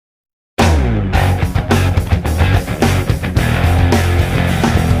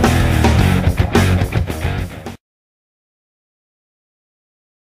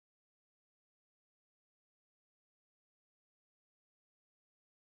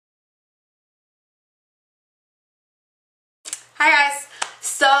Hi guys!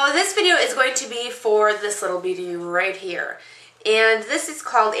 So this video is going to be for this little beauty right here. And this is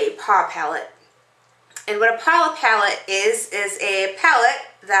called a Paw Palette. And what a Paw Palette is a palette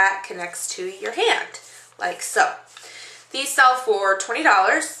that connects to your hand, like so. These sell for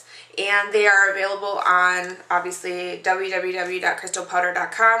 $20 and they are available on, obviously,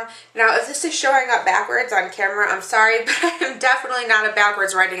 www.crystalpowder.com. Now, if this is showing up backwards on camera, I'm sorry, but I'm definitely not a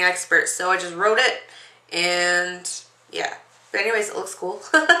backwards writing expert, so I just wrote it, and yeah. But anyways, it looks cool.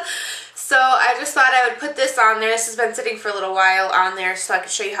 So I just thought I would put this on there. This has been sitting for a little while on there so I can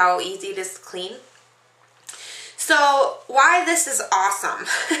show you how easy it is to clean. So why this is awesome.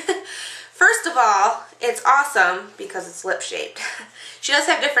 First of all, it's awesome because it's lip shaped. She does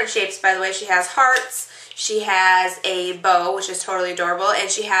have different shapes, by the way. She has hearts, she has a bow, which is totally adorable, and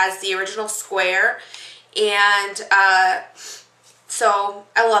she has the original square. And so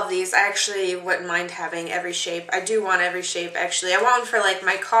I love these. I actually wouldn't mind having every shape. I do want every shape, actually. I want one for like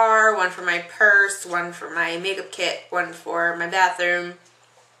my car, one for my purse, one for my makeup kit, one for my bathroom,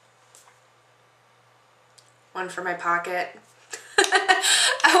 one for my pocket.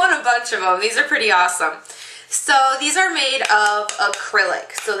 I want a bunch of them. These are pretty awesome. So these are made of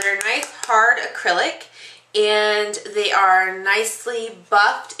acrylic. So they're nice hard acrylic. And they are nicely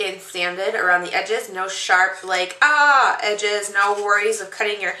buffed and sanded around the edges. No sharp edges, no worries of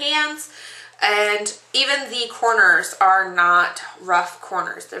cutting your hands. And even the corners are not rough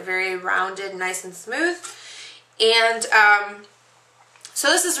corners. They're very rounded, nice and smooth. And so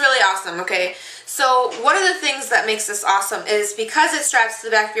this is really awesome, okay? So one of the things that makes this awesome is because it straps to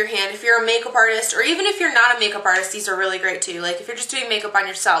the back of your hand. If you're a makeup artist, or even if you're not a makeup artist, these are really great too. Like if you're just doing makeup on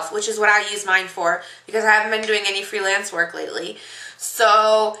yourself, which is what I use mine for, because I haven't been doing any freelance work lately.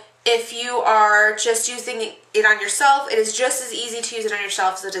 So if you are just using it on yourself, it is just as easy to use it on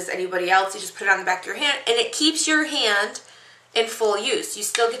yourself as it is anybody else. You just put it on the back of your hand, and it keeps your hand in full use. You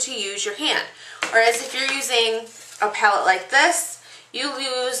still get to use your hand. Whereas if you're using a palette like this, you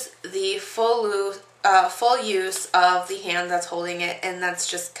lose the full use of the hand that's holding it, and that's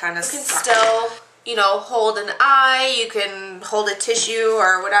just kind of. You can still, you know, hold an eye. You can hold a tissue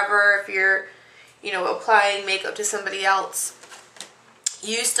or whatever if you're, you know, applying makeup to somebody else.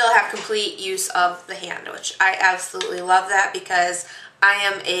 You still have complete use of the hand, which I absolutely love that because I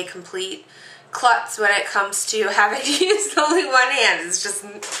am a complete klutz when it comes to having to use only one hand. It's just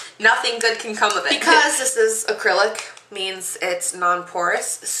nothing good can come of it. Because this is acrylic, means it's non-porous,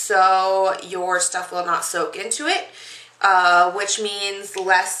 so your stuff will not soak into it, which means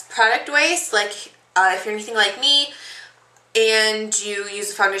less product waste. Like if you're anything like me and you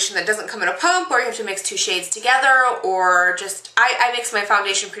use a foundation that doesn't come in a pump, or you have to mix two shades together, or just, I mix my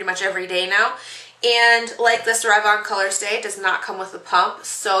foundation pretty much every day now. And like this Revlon Color Stay does not come with a pump,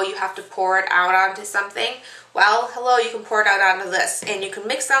 so you have to pour it out onto something. Well, hello, you can pour it out onto this, and you can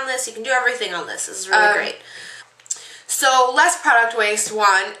mix on this, you can do everything on this. This is really great. So less product waste,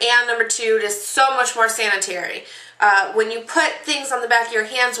 one, and number two, just so much more sanitary. When you put things on the back of your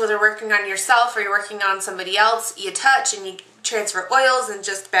hands, whether you're working on yourself or you're working on somebody else, you touch and you transfer oils and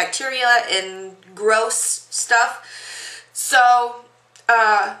just bacteria and gross stuff. So,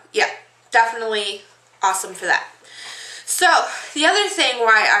 yeah, definitely awesome for that. So, the other thing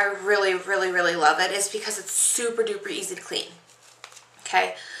why I really, really, really love it is because it's super duper easy to clean.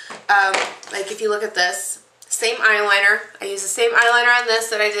 Okay? Like if you look at this, same eyeliner. I use the same eyeliner on this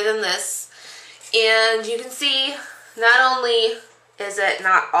that I did in this. And you can see, not only is it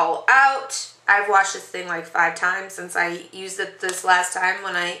not all out, I've washed this thing like 5 times since I used it this last time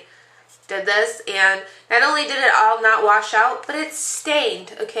when I did this. And not only did it all not wash out, but it's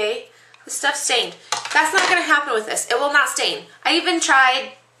stained, okay? The stuff's stained. That's not going to happen with this. It will not stain. I even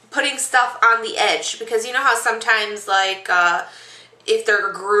tried putting stuff on the edge, because you know how sometimes like if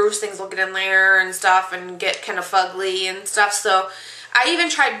they're grooves, things will get in there and stuff and get kind of fugly and stuff. So I even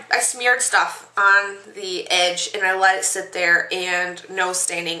tried, I smeared stuff on the edge and I let it sit there, and no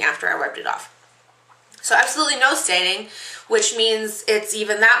staining after I wiped it off. So absolutely no staining, which means it's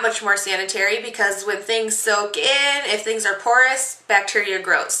even that much more sanitary, because when things soak in, if things are porous, bacteria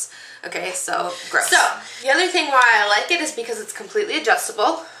grows. Okay, so gross. So the other thing why I like it is because it's completely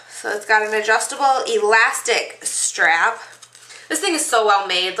adjustable. So it's got an adjustable elastic strap. This thing is so well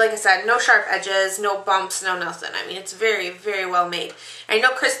made. Like I said, no sharp edges, no bumps, no nothing. I mean, it's very, very well made. I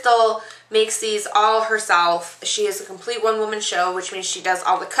know Crystal makes these all herself. She is a complete one-woman show, which means she does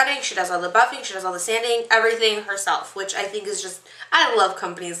all the cutting, she does all the buffing, she does all the sanding, everything herself, which I think is just, I love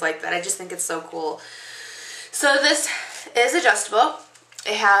companies like that. I just think it's so cool. So this is adjustable.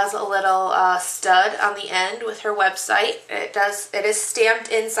 It has a little stud on the end with her website. It is stamped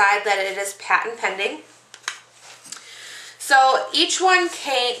inside that it is patent pending. So each one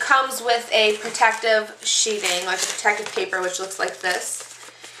comes with a protective sheeting, like a protective paper, which looks like this.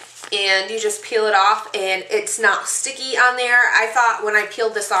 And you just peel it off, and it's not sticky on there. I thought when I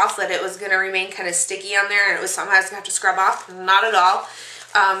peeled this off that it was going to remain kind of sticky on there, and it was something I was going to have to scrub off. Not at all.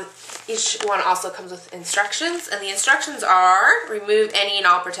 Each one also comes with instructions, and the instructions are: remove any and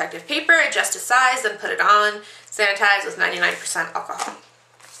all protective paper, adjust to size, then put it on, sanitize with 99% alcohol.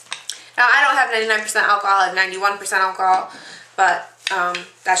 Now, I don't have 99% alcohol, I have 91% alcohol, but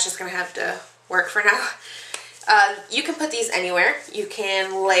that's just going to have to work for now. You can put these anywhere. You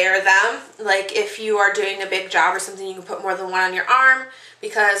can layer them. Like if you are doing a big job or something, you can put more than one on your arm,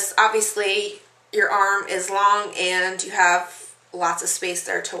 because obviously your arm is long and you have lots of space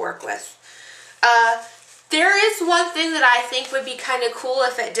there to work with. There is one thing that I think would be kind of cool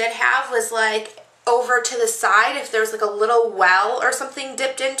if it did have, was like over to the side, if there's like a little well or something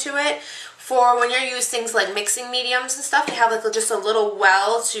dipped into it, for when you're using things like mixing mediums and stuff, you have like just a little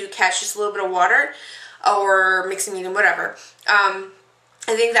well to catch just a little bit of water, or mixing medium, whatever. I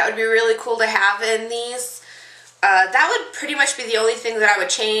think that would be really cool to have in these. That would pretty much be the only thing that I would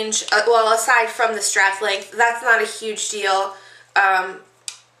change. Well, aside from the strap length, that's not a huge deal.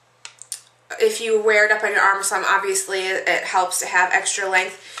 If you wear it up on your arm or something, obviously it helps to have extra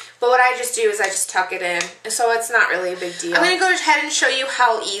length. But what I just do is I just tuck it in, so it's not really a big deal. I'm going to go ahead and show you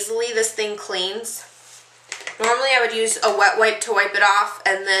how easily this thing cleans. Normally I would use a wet wipe to wipe it off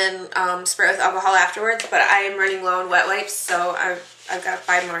and then spray it with alcohol afterwards, but I am running low on wet wipes, so I've got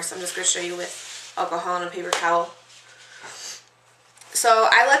 5 more, so I'm just going to show you with alcohol and a paper towel. So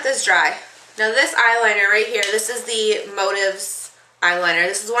I let this dry. Now this eyeliner right here, this is the Motives eyeliner.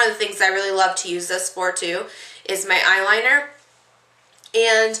 This is one of the things I really love to use this for too, is my eyeliner.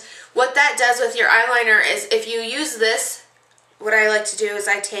 And what that does with your eyeliner is, if you use this, what I like to do is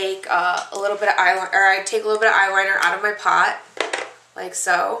I take a little bit of eyeliner out of my pot, like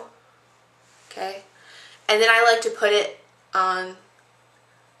so. Okay, and then I like to put it on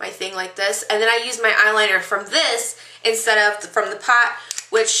my thing like this, and then I use my eyeliner from this instead of from the pot,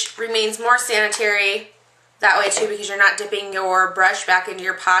 which remains more sanitary that way too, because you're not dipping your brush back into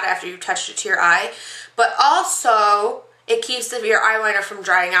your pot after you've touched it to your eye. But also, it keeps your eyeliner from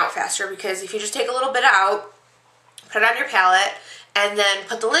drying out faster, because if you just take a little bit out, put it on your palette, and then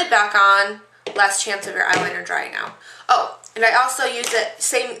put the lid back on, less chance of your eyeliner drying out. Oh, and I also use it,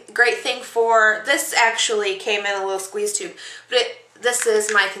 same great thing for, this actually came in a little squeeze tube, but this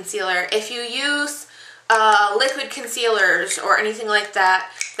is my concealer. If you use liquid concealers or anything like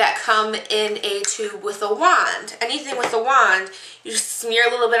that, that come in a tube with a wand, anything with a wand, you just smear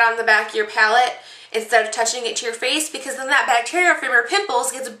a little bit on the back of your palette instead of touching it to your face, because then that bacteria from your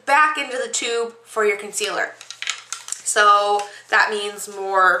pimples gets back into the tube for your concealer. So that means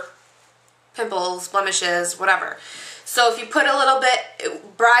more pimples, blemishes, whatever. So if you put a little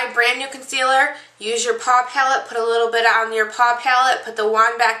bit, buy brand new concealer, use your Paw Palette, put a little bit on your Paw Palette, put the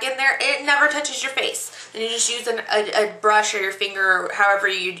wand back in there, it never touches your face. And you just use a brush or your finger, or however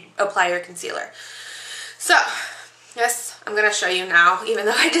you apply your concealer. So, yes, I'm going to show you now, even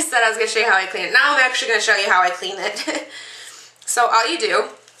though I just said I was going to show you how I clean it. Now I'm actually going to show you how I clean it. So all you do,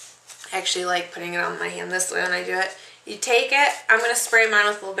 I actually like putting it on my hand this way when I do it. You take it, I'm going to spray mine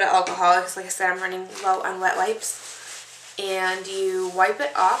with a little bit of alcohol, because like I said, I'm running low on wet wipes. And you wipe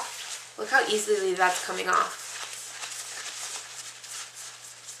it off. Look how easily that's coming off.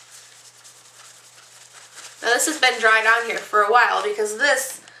 Now this has been dried on here for a while, because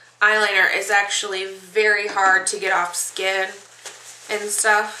this eyeliner is actually very hard to get off skin and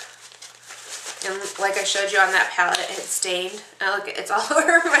stuff. And like I showed you on that palette, it had stained. Now look, it's all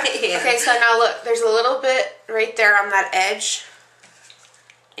over my hand. Okay, so now look, there's a little bit right there on that edge.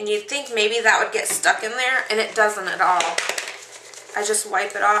 And you'd think maybe that would get stuck in there, and it doesn't at all. I just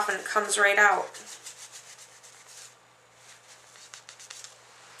wipe it off and it comes right out.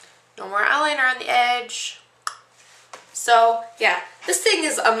 No more eyeliner on the edge. So, yeah, this thing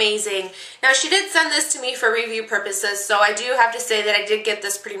is amazing. Now, she did send this to me for review purposes, so I do have to say that I did get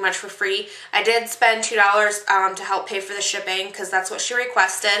this pretty much for free. I did spend $2 to help pay for the shipping, because that's what she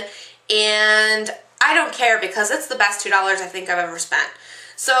requested. And I don't care, because it's the best $2 I think I've ever spent.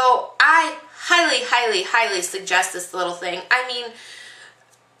 So, I highly, highly, highly suggest this little thing. I mean,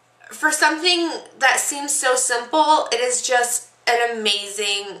 for something that seems so simple, it is just an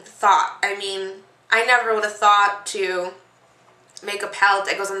amazing thought. I mean, I never would have thought to make a palette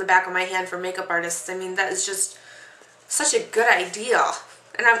that goes on the back of my hand for makeup artists. I mean, that is just such a good idea.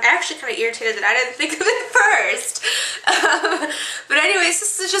 And I'm actually kind of irritated that I didn't think of it first. But anyways,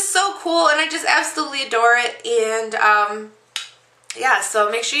 this is just so cool, and I just absolutely adore it. And yeah, so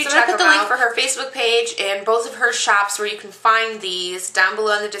make sure you check them out. I'm going to put the link for her Facebook page and both of her shops where you can find these down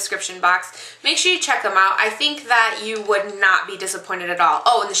below in the description box. Make sure you check them out. I think that you would not be disappointed at all.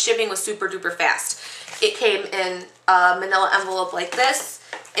 Oh, and the shipping was super duper fast. It came in a manila envelope like this,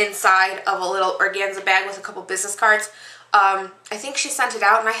 inside of a little organza bag with a couple business cards. I think she sent it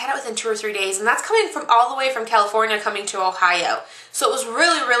out and I had it within 2 or 3 days, and that's coming from all the way from California coming to Ohio. So it was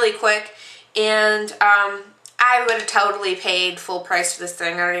really, really quick, and I would have totally paid full price for this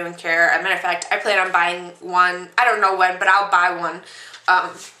thing. I don't even care. As a matter of fact, I plan on buying one. I don't know when, but I'll buy one.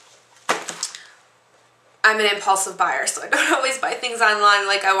 I'm an impulsive buyer, so I don't always buy things online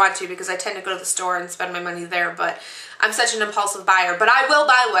like I want to because I tend to go to the store and spend my money there, but I'm such an impulsive buyer. But I will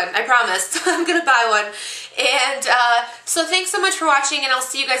buy one, I promise. I'm going to buy one. And so thanks so much for watching, and I'll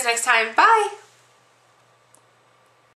see you guys next time. Bye!